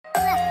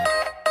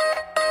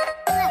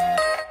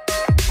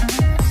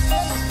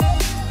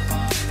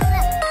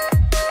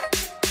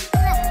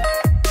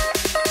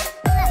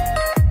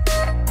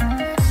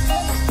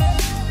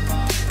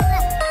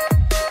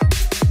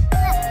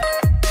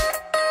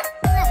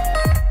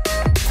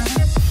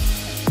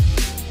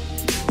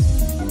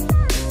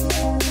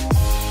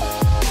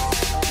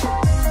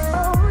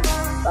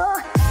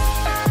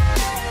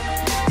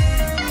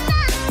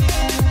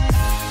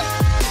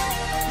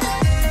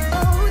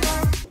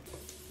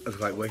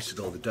wasted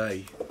all the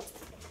day.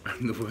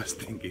 And the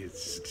worst thing is,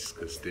 it's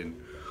disgusting.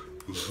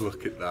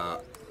 Look at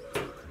that.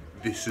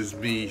 This is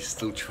me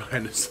still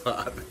trying to sort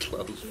out the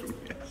clothes from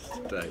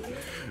yesterday.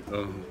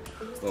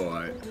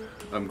 Alright,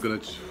 I need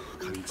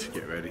to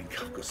get ready.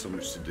 I've got so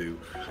much to do.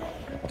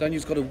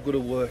 Daniel's got to go to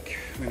work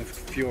in a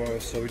few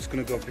hours, so we're just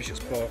going to go to Bishop's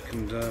Park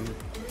and get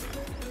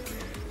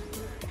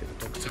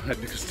the dog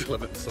tired because still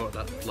haven't sorted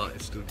out the flight.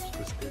 It's still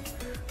disgusting.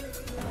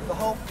 The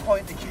whole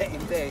point of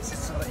getting this is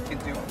so that you can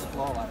do it on the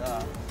floor like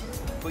that.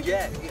 But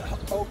yeah,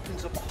 it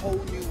opens up a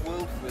whole new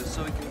world for us,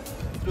 so we can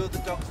throw the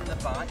dogs in the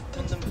bike,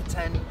 run them for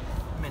 10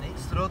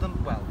 minutes, throw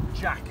them, well,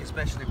 Jack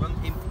especially, run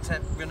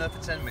her for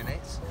 10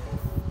 minutes,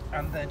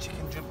 and then she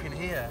can jump in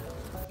here.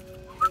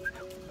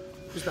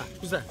 Who's that?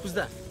 Who's that? Who's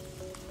that?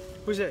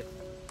 Who's it?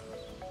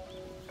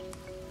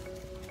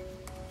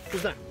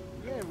 Who's that?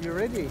 Yeah, we're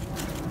ready.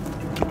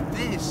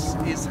 This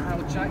is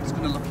how Jack's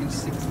going to look in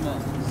 6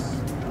 months.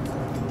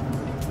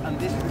 And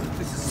this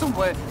is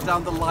somewhere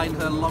down the line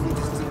her long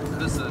distance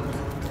cousin.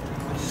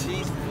 But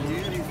she's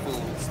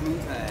beautiful,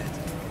 smooth haired.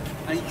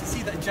 And you can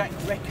see that Jack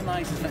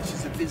recognises that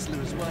she's a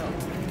Vizsla as well.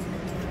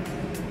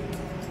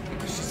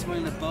 Because she's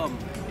smelling a bum.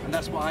 And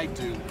that's what I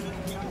do.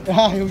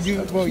 Ah, you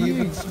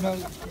can smell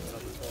it.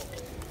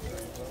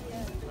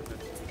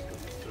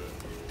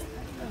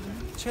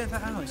 Check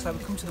that out, it's like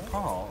we come to the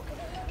park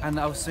and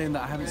I was saying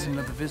that I haven't seen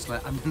another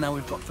Vizsla and now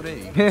we've got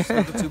 3.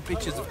 So the 2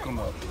 pictures have come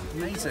up.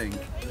 Amazing.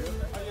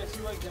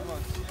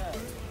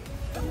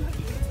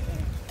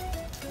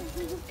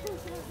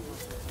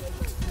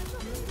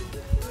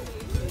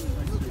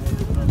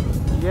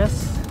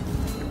 Yes,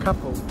 a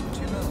couple. Do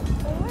you know?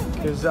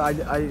 Because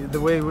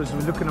the way he was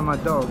looking at my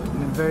dog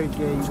in a very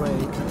gay way.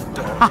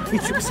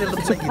 It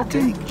looks like your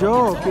dick.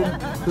 Joke,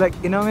 like,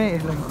 you know what I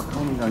mean? Like,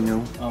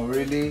 Daniel. Oh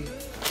really?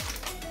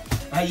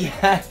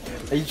 Yeah.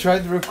 Are you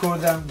trying to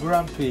record I'm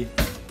grumpy?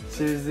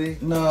 Seriously?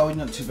 No, we're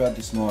not too bad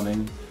this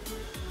morning.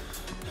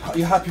 Are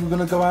you happy we're going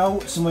to go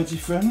out somewhere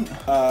different?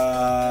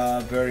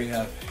 Very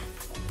happy.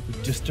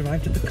 We've just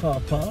arrived at the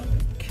car park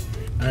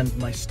and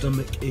my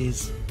stomach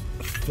is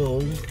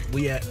full.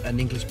 We ate an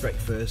English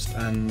breakfast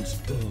and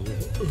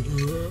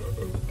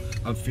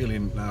I'm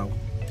feeling now.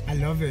 I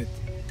love it.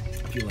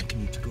 I feel like I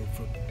need to go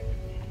for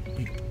a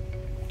big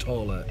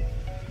toilet.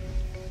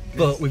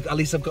 But at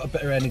least I've got a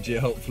better energy,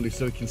 hopefully,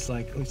 so we can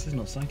cycle. Oh, this is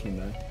not cycling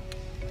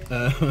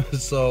there.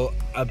 So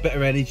a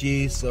better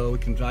energy, so we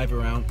can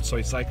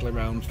cycle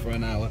around for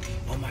an hour.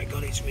 Oh my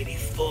God, it's really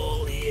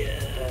full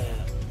here.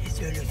 It's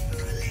really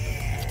full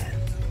here.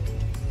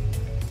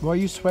 Why are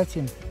you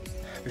sweating?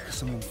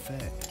 Because I'm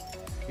unfit.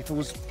 If I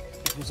was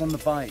on the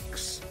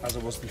bikes as I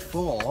was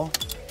before,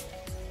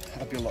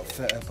 I'd be a lot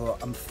fitter. But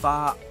I'm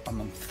fat,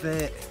 I'm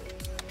unfit.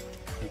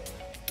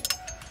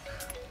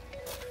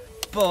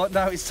 But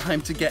now it's time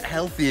to get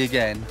healthy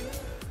again.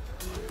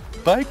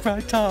 Bike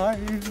ride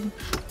time!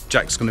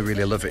 Jack's gonna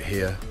really love it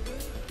here.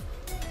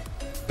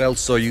 Belle's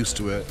so used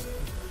to it.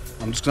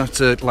 I'm just gonna have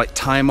to like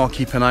time or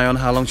keep an eye on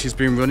how long she's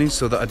been running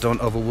so that I don't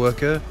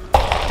overwork her.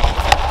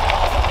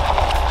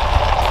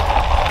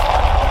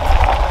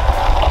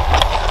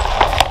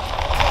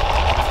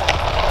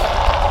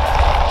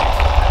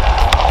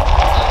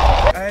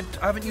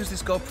 I haven't used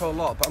this GoPro a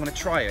lot, but I'm gonna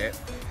try it.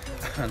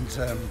 And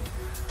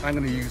I'm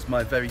going to use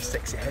my very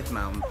sexy head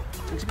mount.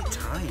 It's a bit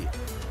tight.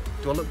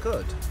 Do I look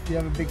good? You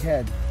have a big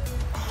head.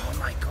 Oh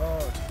my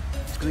God.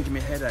 It's going to give me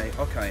a headache.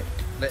 Okay,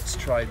 let's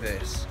try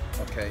this.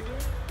 Okay.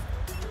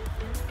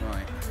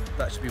 Right.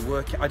 That should be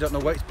working. I don't know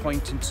where it's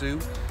pointing to.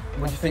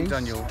 What do you think,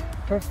 Daniel?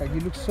 Perfect.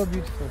 You look so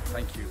beautiful.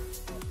 Thank you.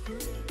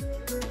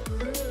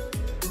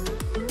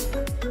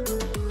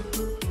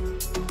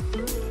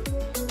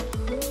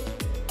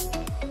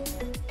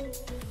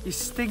 It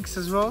stinks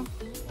as well.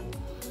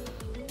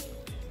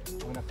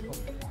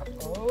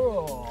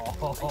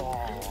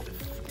 Oh,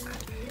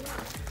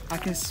 I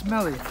can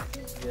smell it.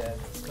 Yeah,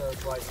 it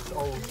smells like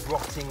old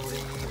rotting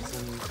leaves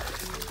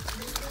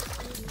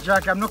and...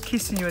 Jack, I'm not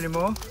kissing you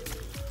anymore.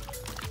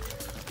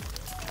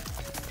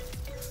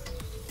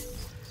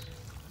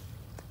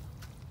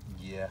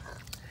 Yeah.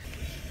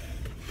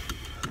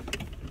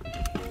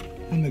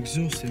 I'm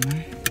exhausted,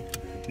 man.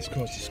 This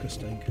car's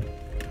disgusting.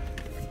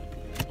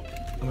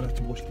 I'm gonna have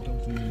to wash the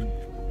dogs and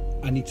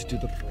I need to do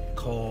the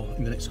car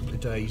in the next couple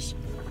of days.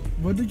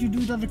 What did you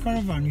do to the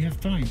caravan? You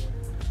have time.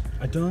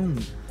 I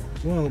don't.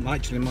 Well,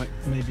 actually,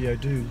 maybe I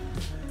do.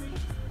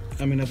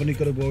 I mean, I've only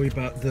got to worry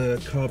about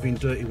the car being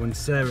dirty when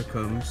Sarah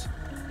comes.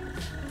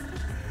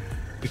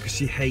 Because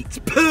she hates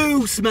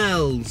poo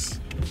smells!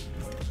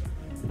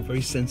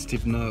 Very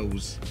sensitive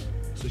nose.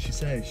 So she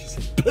said,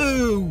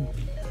 poo!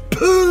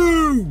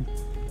 Poo!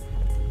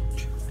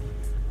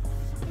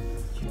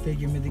 You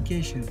take your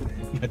medication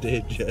today. I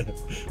did, yeah.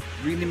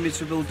 Really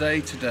miserable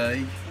day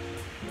today.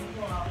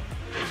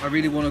 I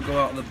really want to go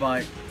out on the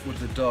bike with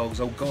the dogs.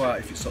 I'll go out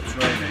if it stops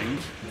raining,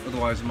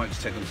 otherwise I might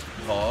just take them to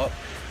the park.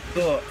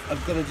 But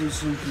I've got to do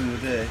something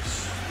with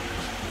this.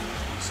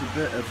 It's a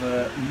bit of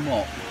a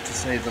mop, to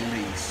say the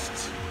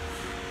least.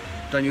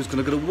 Daniel's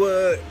going to go to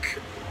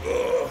work.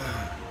 Ugh.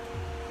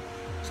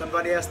 So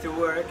Somebody has to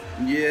work.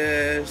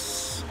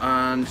 Yes,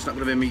 and it's not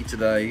going to be me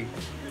today.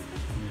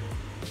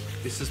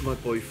 This is my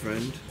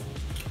boyfriend.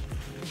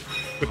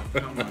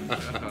 Come on,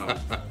 shut up.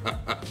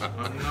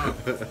 I'm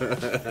not.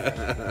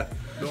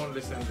 Don't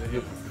listen to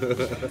him.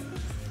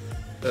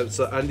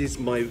 So Andy's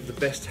the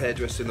best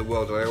hairdresser in the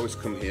world, and I always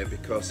come here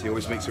because he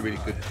always makes a really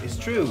good... It's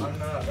true. I'm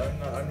not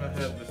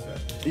hairdresser.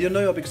 You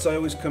know, because I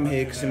always come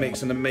here because he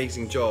makes an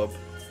amazing job.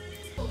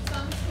 Some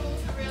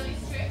schools are really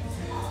strict.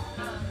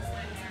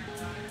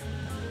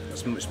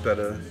 That's much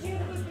better.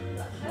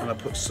 And I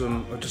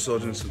just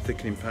ordered some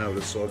thickening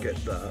powder, so I'll get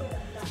that.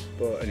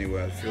 But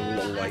anyway, I feel a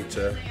little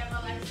lighter.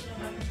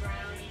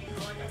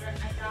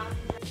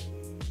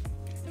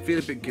 I feel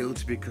a bit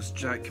guilty because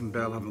Jack and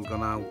Belle haven't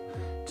gone out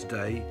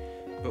today,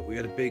 but we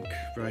had a big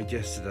ride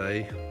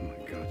yesterday. Oh my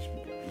gosh,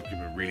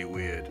 it's really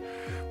weird.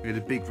 We had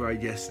a big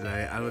ride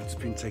yesterday and I've just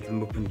been taking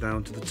them up and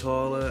down to the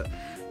toilet.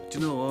 Do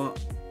you know what?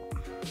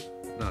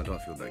 No, I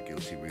don't feel that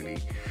guilty really.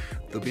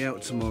 They'll be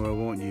out tomorrow,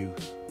 won't you?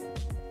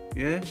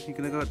 Yeah? You're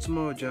gonna go out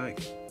tomorrow, Jack?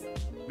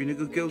 Been a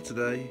good girl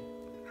today?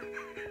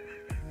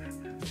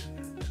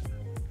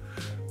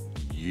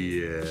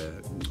 Yeah.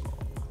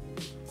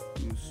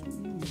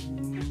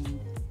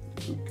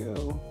 Good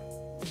girl.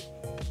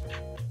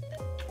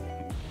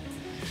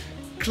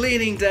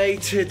 Cleaning day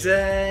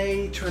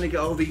today. Trying to get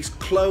all these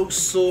clothes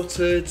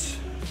sorted.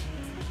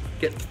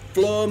 Get the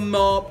floor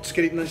mopped.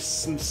 Get it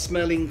nice and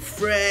smelling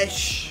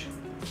fresh.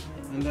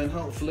 And then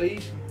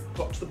hopefully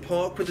pop to the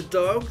park with the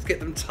dogs. Get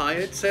them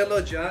tired. Say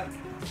hello, Jack.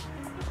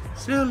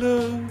 Say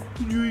hello.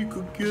 You're a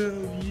good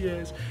girl.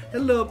 Yes.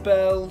 Hello,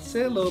 Belle.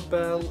 Say hello,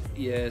 Belle.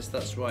 Yes,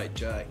 that's right,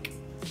 Jack.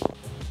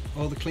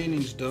 All the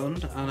cleaning's done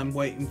and I'm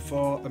waiting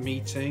for a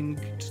meeting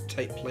to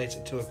take place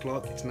at 2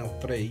 o'clock. It's now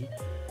 3.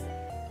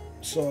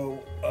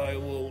 So I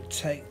will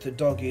take the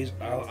doggies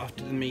out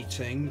after the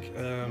meeting,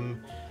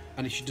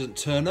 and if she doesn't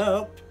turn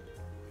up,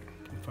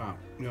 in fact,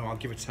 you know, I'll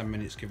give her 10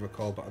 minutes, give her a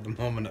call, but at the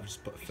moment I've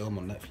just put a film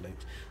on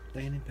Netflix,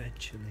 laying in bed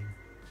chilling.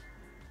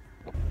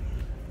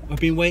 I've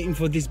been waiting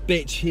for this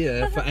bitch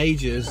here for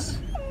ages.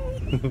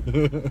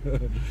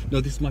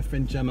 No, this is my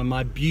friend Gemma,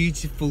 my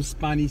beautiful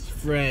Spanish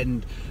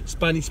friend,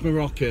 Spanish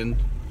Moroccan.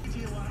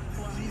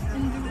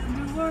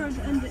 And the world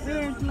and the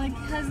earth like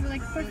has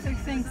like perfect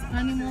things.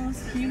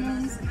 Animals,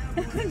 humans,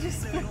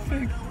 just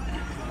perfect.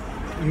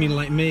 I mean,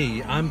 like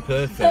me, I'm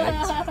perfect.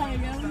 Yeah,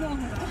 no.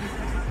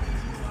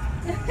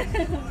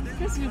 Of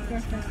course you're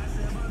perfect.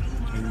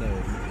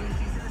 No.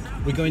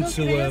 We're going ¿No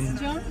to crees,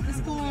 John?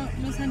 Es como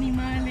los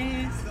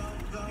animales,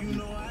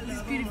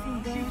 these beautiful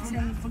goats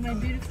and my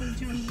beautiful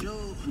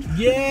John.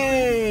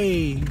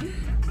 Yay!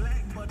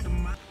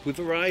 We've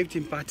arrived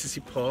in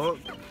Battersea Park.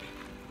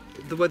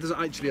 The weather's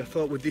actually, I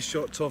thought with this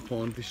short top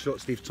on, this short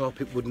sleeve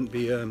top, it wouldn't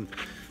be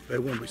very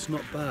warm, but it's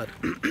not bad.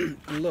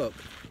 And look,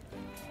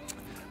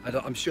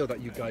 I'm sure that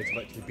you guys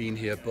have actually been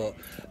here, but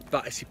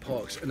Battersea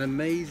Park's an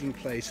amazing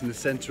place in the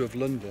centre of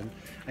London,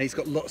 and it's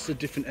got lots of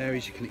different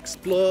areas you can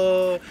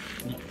explore.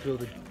 You can throw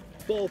the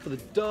ball for the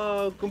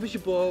dog. Go and fish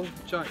your ball,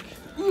 Jack.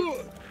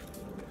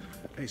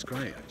 It's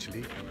great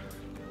actually.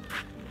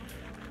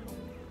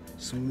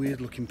 Some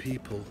weird looking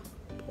people,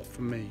 apart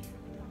from me.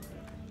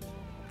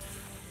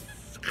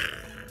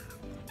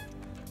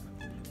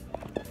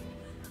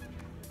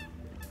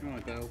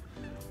 Right, Belle.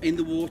 In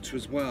the water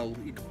as well.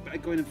 You better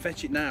go in and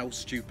fetch it now,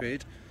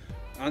 stupid.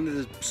 And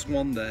there's a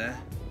swan there.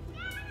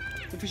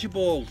 Go fish your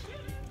ball.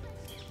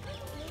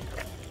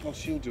 Oh,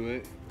 she'll do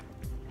it.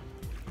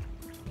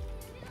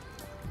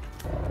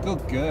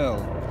 Good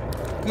girl.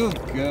 Good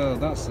girl,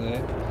 that's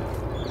it.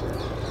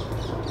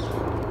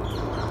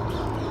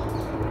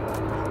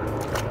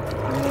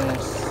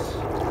 Yes.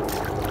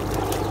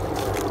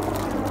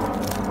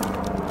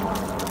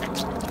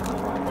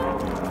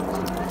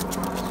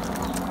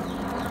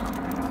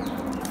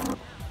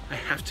 I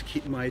have to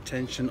keep my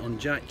attention on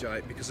Jack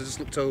because I just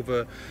looked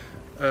over,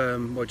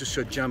 well, I just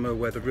showed Jammer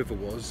where the river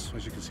was,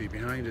 as you can see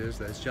behind us.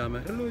 There's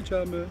Jammer. Hello,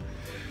 Jammer.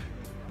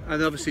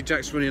 And obviously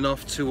Jack's running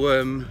off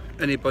to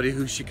anybody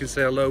who she can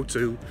say hello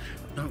to.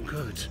 Not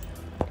good.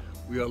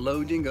 We are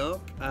loading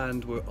up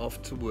and we're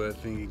off to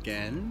Worthing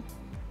again.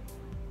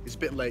 It's a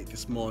bit late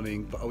this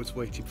morning, but I was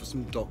waiting for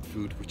some dog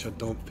food, which I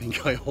don't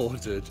think I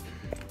ordered.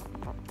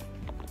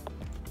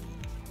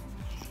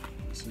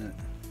 Isn't it?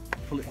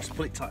 Just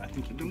pull it tight. I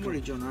think you Don't worry,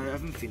 John, I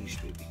haven't finished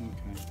it.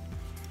 Okay.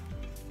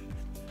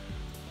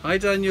 Hi,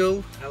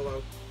 Daniel.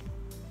 Hello.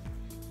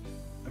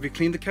 Have you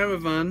cleaned the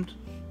caravan?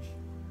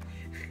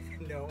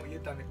 No,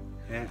 you've done it.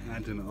 Yeah, I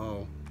don't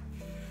know.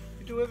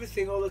 You do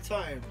everything all the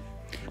time.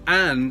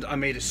 And I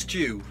made a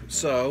stew.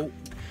 So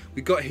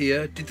we got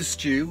here, did the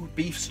stew,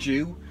 beef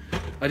stew.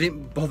 I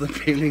didn't bother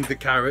peeling the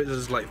carrots, I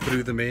just like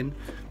threw them in,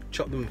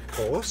 chopped them of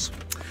course.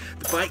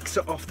 The bikes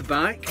are off the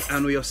back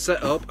and we are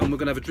set up and we're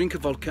going to have a drink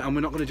of vodka and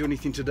we're not going to do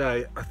anything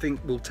today. I think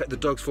we'll take the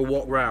dogs for a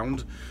walk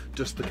round,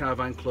 just the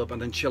caravan club,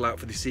 and then chill out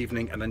for this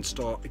evening and then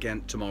start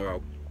again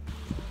tomorrow.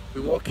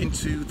 We walk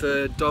into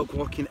the dog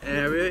walking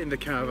area in the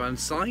caravan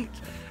site.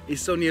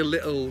 It's only a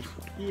little,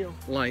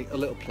 like a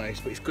little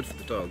place, but it's good for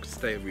the dogs.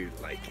 They really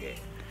like it.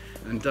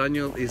 And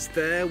Daniel is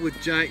there with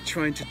Jack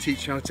trying to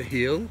teach how to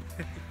heel.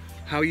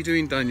 How are you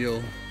doing,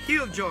 Daniel?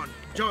 Heel, John.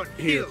 John,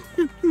 Heel.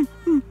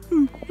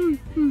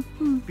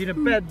 Being a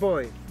bad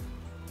boy.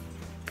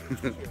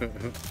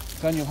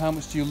 Daniel, how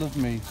much do you love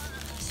me?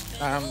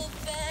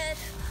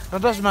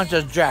 Not as much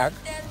as Jack.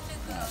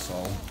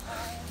 Asshole.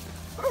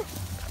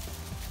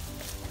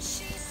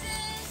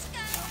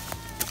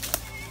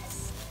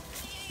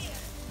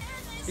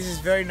 This is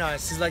very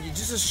nice. It's like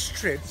just a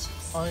strip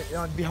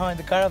on behind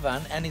the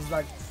caravan, and it's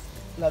like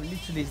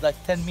literally it's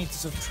like 10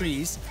 meters of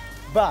trees,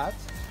 but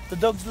the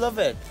dogs love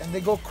it and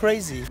they go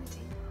crazy.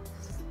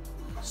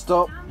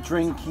 Stop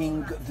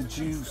drinking the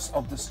juice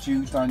of the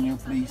stew, Daniel,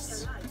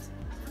 please.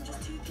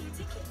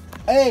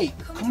 Hey,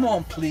 come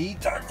on, please,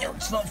 Daniel.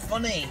 It's not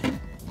funny.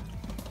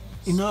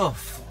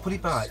 Enough. Put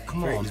it back.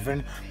 Come on.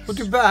 Put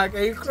it back.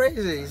 Are you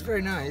crazy? It's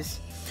very nice.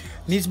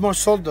 Needs more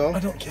salt though. I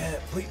don't care.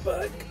 Put it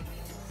back.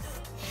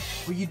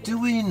 What are you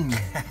doing?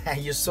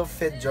 You're so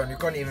fit, John. You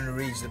can't even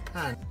reach the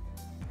pan.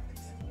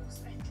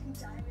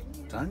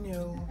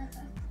 Daniel.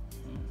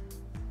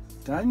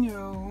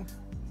 Daniel.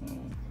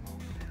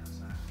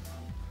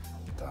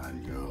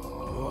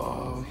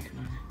 Daniel.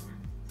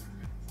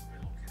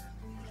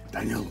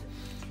 Daniel.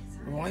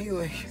 Why are you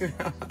here?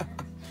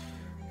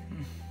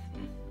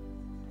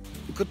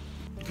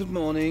 Good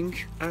morning.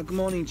 Good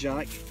morning,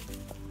 Jack.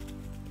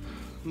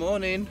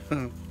 Morning.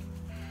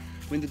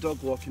 We're in the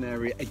dog walking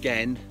area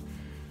again.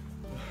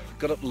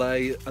 Got up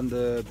late and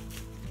the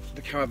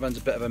caravan's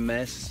a bit of a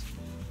mess,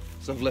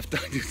 so I've left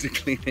Daniel to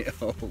clean it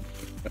up.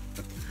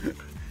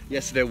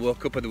 Yesterday I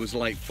woke up and there was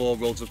like 4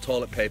 rolls of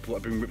toilet paper that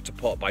had been ripped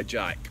apart by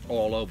Jack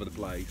all over the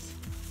place.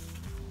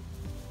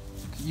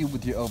 You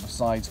with your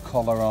oversized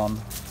collar on.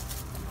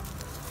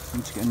 I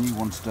need to get a new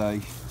one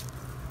today.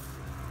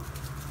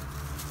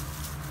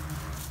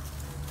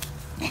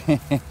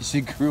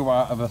 She grew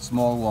out of her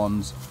small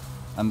ones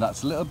and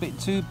that's a little bit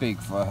too big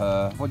for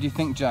her. What do you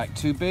think, Jack?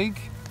 Too big?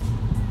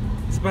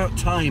 It's about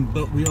time,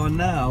 but we are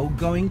now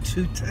going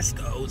to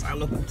Tesco's, our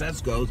local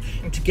Tesco's,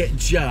 to get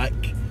Jack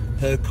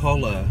her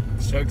collar.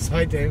 So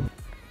exciting.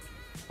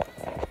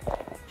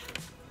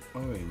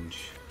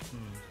 Orange.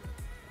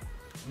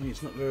 I mean,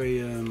 it's not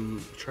very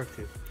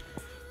Attractive.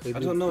 I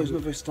don't know, it's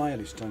not very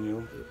stylish,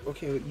 Daniel.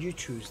 Okay, well, you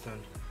choose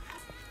then.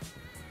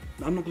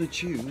 I'm not going to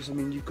choose. I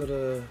mean, you've got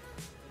to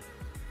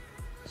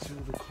see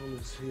all the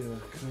colours here,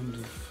 kind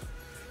of.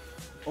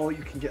 Or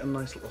you can get a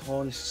nice little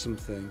harness or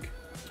something.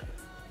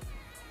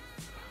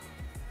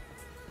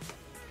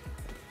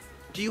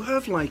 Do you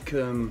have like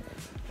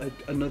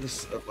another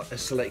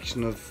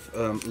selection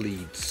of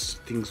leads,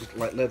 things with,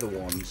 like leather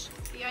ones?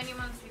 The only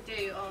ones we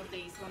do are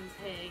these ones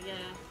here,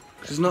 yeah.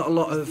 There's not a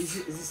lot of.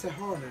 Is this a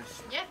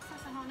harness? Yes,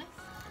 that's a harness.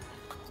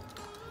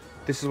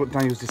 This is what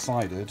Daniel's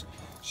decided.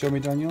 Show me,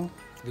 Daniel.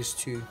 This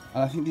too.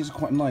 And I think these are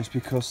quite nice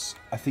because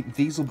I think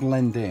these will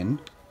blend in.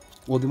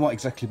 Well, they won't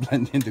exactly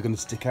blend in. They're going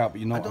to stick out, but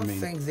you know what I mean.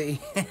 I don't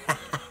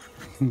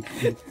think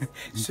they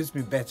suits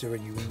me better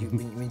when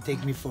you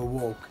take me for a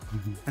walk.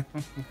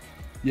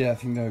 Yeah, I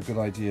think they're a good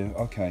idea.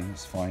 Okay,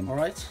 that's fine. All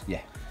right.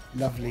 Yeah.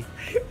 Lovely.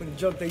 When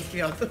John takes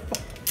me out the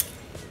park.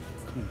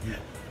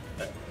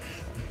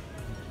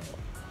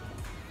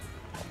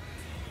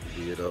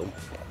 Weirdo.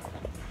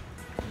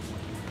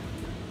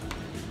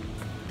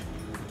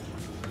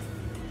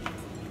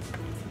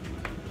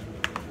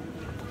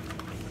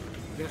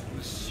 That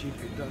was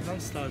stupid.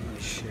 Don't start my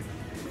shit.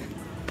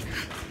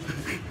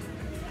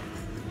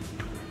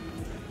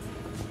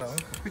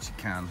 Which you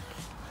can.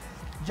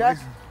 Jack,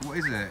 What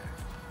is it?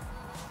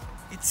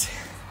 it's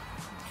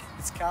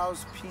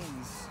cow's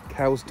penis.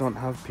 Cows don't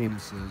have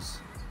penises.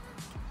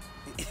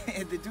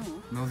 They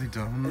do. No, they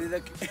don't.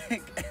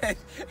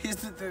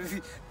 It's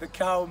the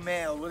cow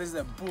male. What is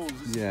that? Bulls.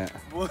 Yeah.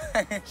 Bull.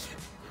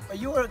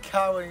 You are a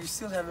cow and you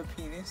still have a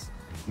penis.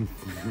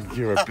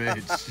 You're a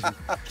bitch.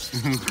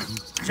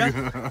 Jack,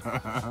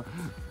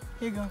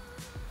 here you go.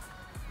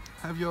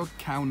 Have your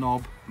cow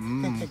knob.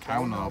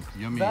 Cow knob.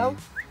 Yummy. Belle?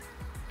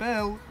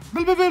 Belle.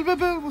 Belle, Belle, Belle, Belle,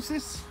 Belle. What's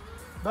this?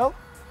 Belle,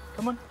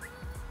 come on.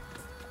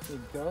 Here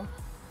you go.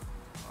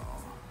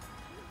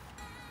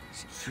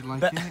 She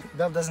like it?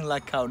 Belle doesn't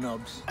like cow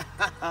knobs.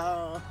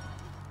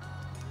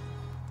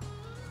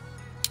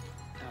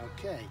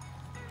 Okay,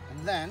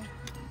 and then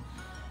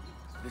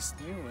this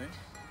new one,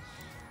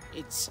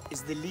 it's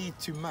the lead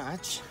to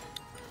match.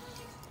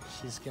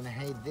 She's gonna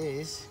hate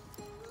this.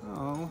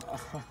 Oh.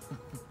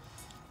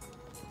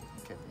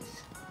 Look at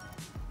this.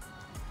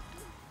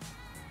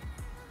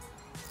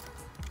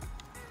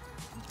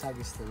 The tag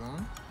is still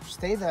on.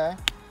 Stay there.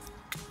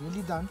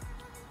 Nearly done.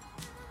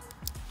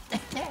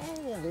 There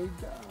you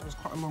go. That was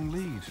quite a long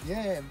lead.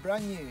 Yeah,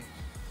 brand new.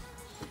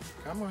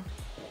 Come on.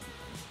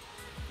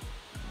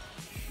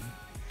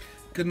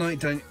 Good night,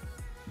 Daniel.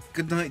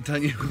 Good night,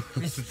 Daniel.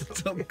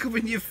 Stop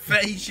covering your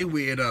face, you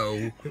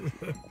weirdo.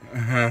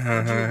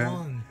 What do you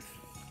want?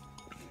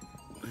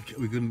 Okay,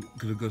 we're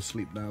gonna go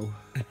sleep now.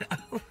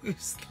 We're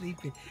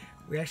sleeping.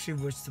 We actually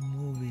watched the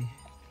movie.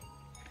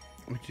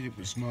 Okay, it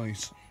was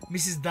nice.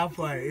 Mrs.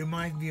 Doubtfire, it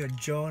reminds me of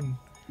John.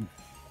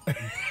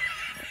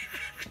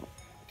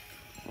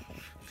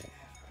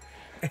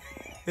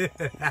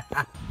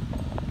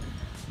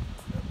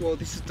 Well,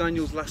 this is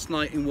Daniel's last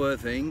night in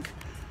Worthing.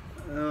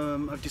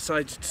 I've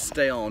decided to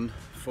stay on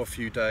for a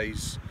few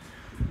days.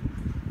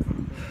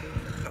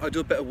 I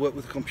do a bit of work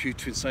with the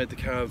computer inside the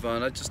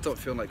caravan. I just don't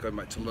feel like going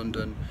back to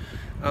London.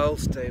 I'll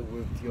stay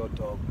with your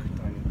dog,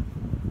 Daniel.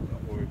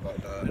 Don't worry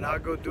about that. And I'll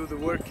go do the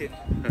working.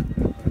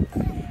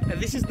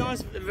 And this is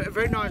nice,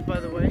 very nice by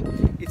the way.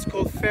 It's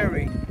called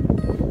Ferry.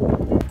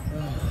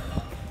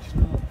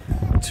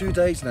 2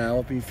 days now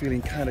I've been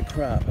feeling kind of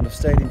crap and I've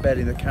stayed in bed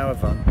in the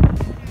caravan.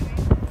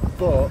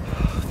 But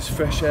this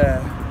fresh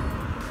air,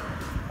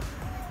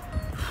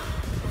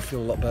 I feel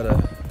a lot better.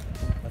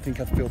 I think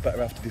I'd feel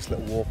better after this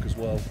little walk as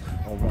well,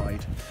 or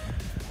ride.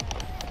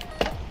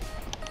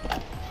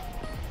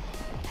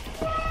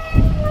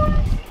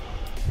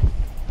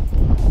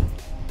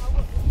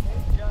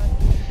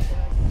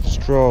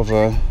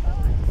 Strava.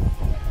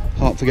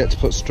 Can't forget to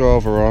put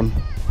Strava on.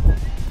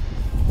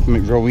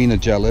 Make Rowena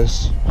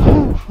jealous.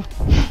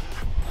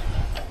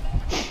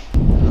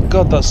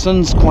 God, that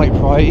sun's quite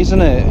bright,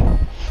 isn't it?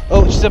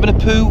 Oh, she's having a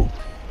poo.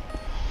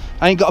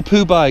 I ain't got a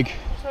poo bag.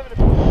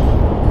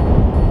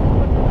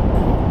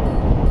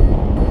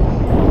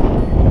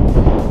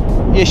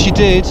 Yes, she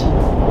did.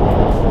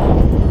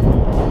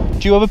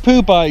 Do you have a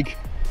poo bag?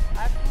 I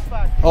have a poo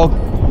bag. Oh,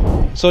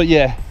 so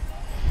yeah.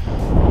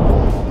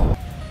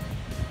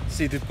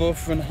 See, they've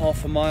both run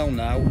half a mile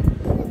now,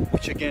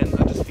 which again,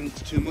 I just think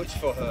is too much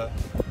for her,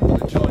 for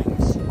the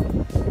joints. She's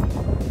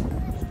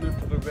gonna have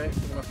to have a rest,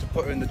 I'm gonna have to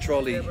put her in the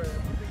trolley. Yeah, but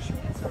I'm pretty sure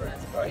it's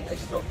alright.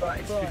 It's not that,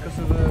 it's because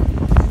of the...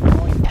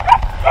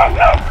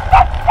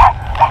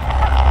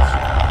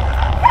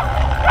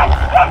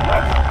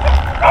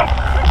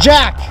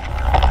 Jack!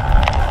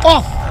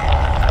 Off!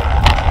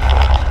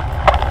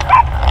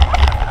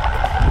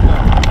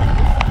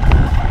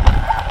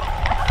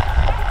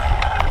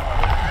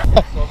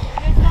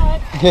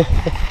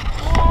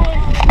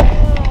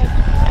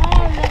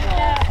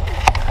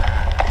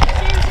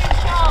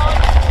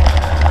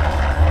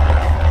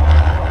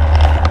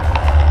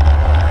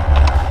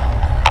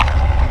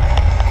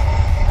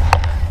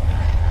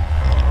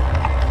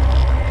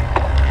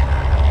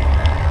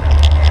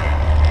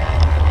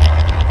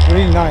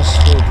 Really nice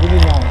food, really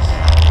nice.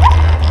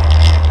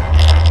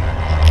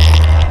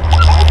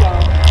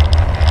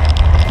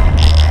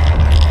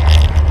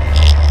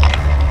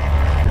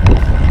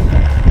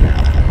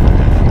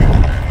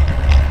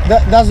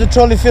 Does the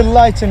trolley feel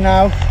lighter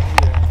now? Yeah.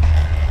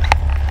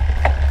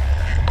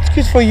 It's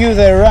good for you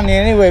they're running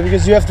anyway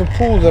because you have to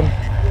pull them.